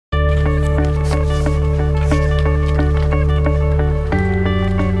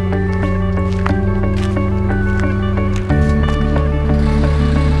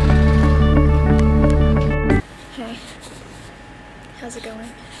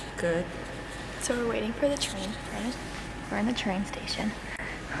Good. So we're waiting for the train. We're in the train station.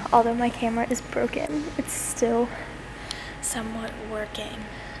 Although my camera is broken, it's still somewhat working.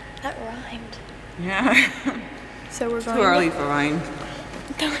 That rhymed. Yeah. So we're going Too early for rhyme.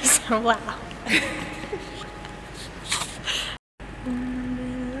 That was so loud.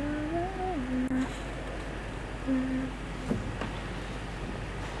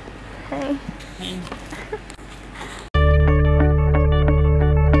 Hey. Hey.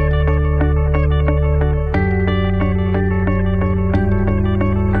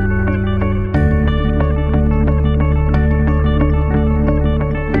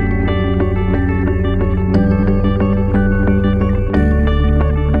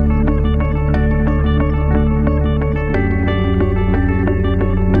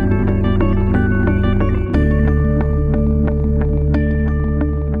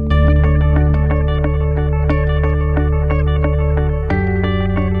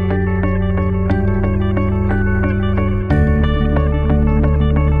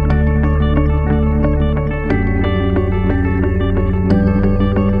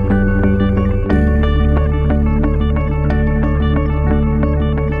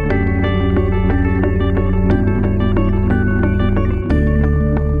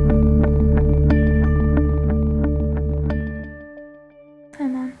 Hi,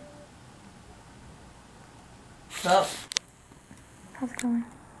 Mom. What's up? How's it going?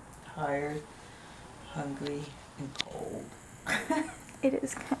 Tired, hungry, and cold. It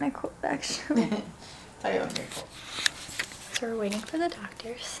is kind of cold, actually. Tired, hungry, cold. So we're waiting for the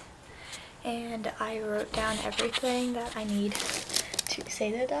doctors. And I wrote down everything that I need to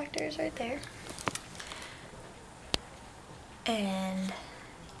say to the doctors right there. And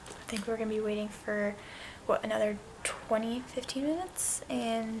I think we're going to be waiting for, what, another 15 minutes?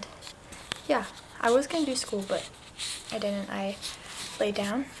 And yeah, I was going to do school, but I didn't. I laid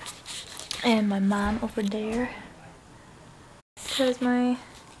down. And my mom over there, because my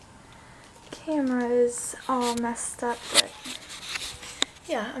camera is all messed up, but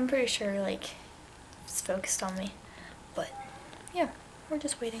yeah, I'm pretty sure, like, it's focused on me. But yeah, we're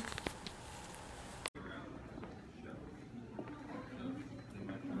just waiting.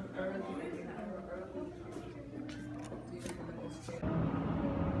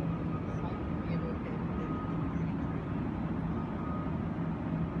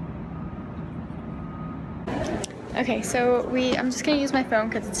 Okay, so I'm just gonna use my phone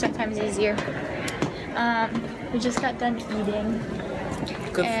because it's sometimes easier. We just got done eating.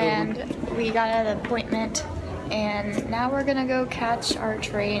 Good and food. We got an appointment, and now we're gonna go catch our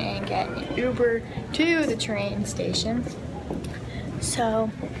train and get an Uber to the train station. So,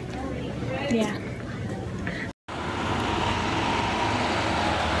 yeah.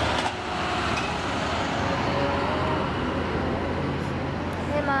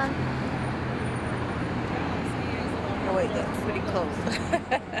 Hey, Mom. Oh wait, that's pretty close.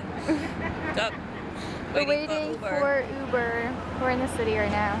 We're waiting for Uber. We're in the city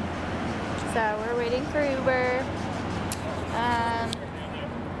right now. So we're waiting for Uber.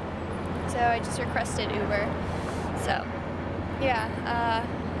 So I just requested Uber. So yeah,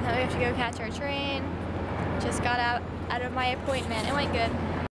 now we have to go catch our train. Just got out of my appointment. It went good.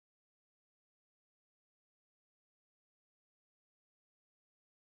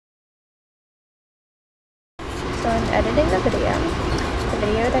 So I'm editing the video. The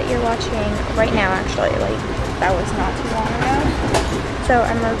video that you're watching right now, actually, like, that was not too long ago. So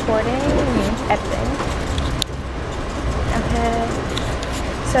I'm recording, editing. Okay.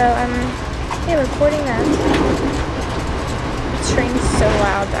 So I'm recording that. The train's so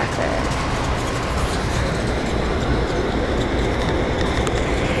loud back there.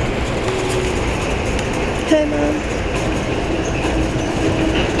 Hey, Mom.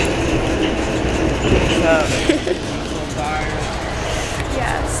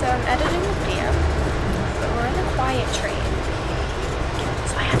 Yeah, so I'm editing the video, but we're in a quiet train,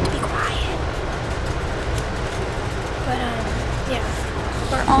 so I have to be quiet. But yeah,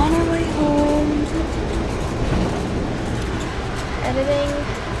 we're on our way home, editing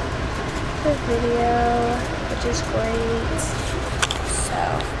the video, which is great. So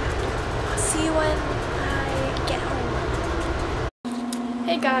I'll see you when I get home.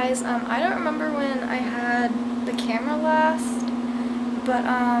 Hey guys, I don't remember when I had the camera last. But,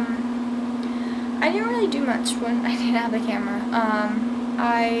 I didn't really do much when I didn't have the camera.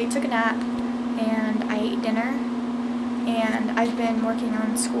 I took a nap, and I ate dinner, and I've been working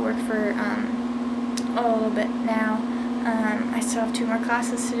on schoolwork for, a little bit now. I still have 2 more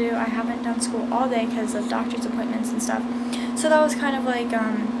classes to do. I haven't done school all day because of doctor's appointments and stuff. So that was kind of like,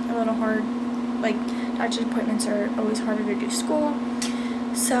 a little hard. Like, doctor's appointments are always harder to do school.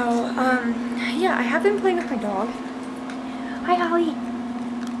 So, yeah, I have been playing with my dog. Hi, Holly.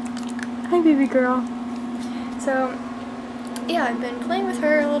 Hi, baby girl. So, yeah, I've been playing with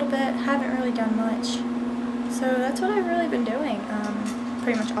her a little bit. Haven't really done much. So that's what I've really been doing,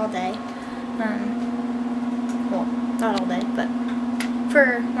 pretty much all day. Well, not all day, but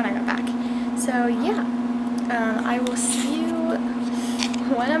for when I got back. So, yeah, I will see you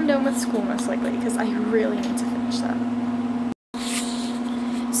when I'm done with school, most likely, because I really need to finish that.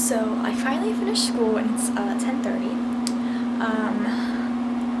 So I finally finished school and it's 10:30.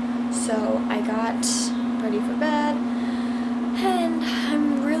 So I got ready for bed and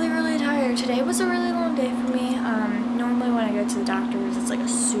I'm really tired. Today was a really long day for me. Normally when I go to the doctor's it's like a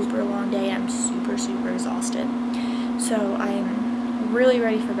super long day. I'm super exhausted. So I'm really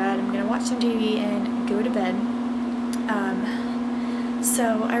ready for bed. I'm gonna watch some TV and go to bed.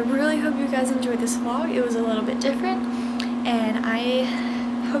 So I really hope you guys enjoyed this vlog. It was a little bit different and I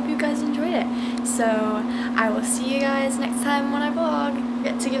hope you guys enjoyed it. So I will see you guys next time when I vlog.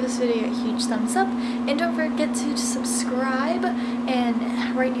 Forget to give this video a huge thumbs up and don't forget to subscribe,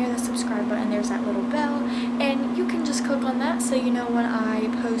 and right near the subscribe button there's that little bell and you can just click on that so you know when I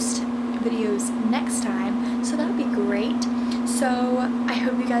post videos next time. So that would be great. So I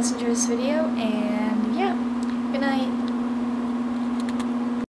hope you guys enjoyed this video and yeah, good night.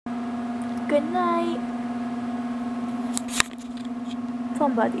 Good night.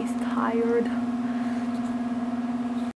 Somebody's tired.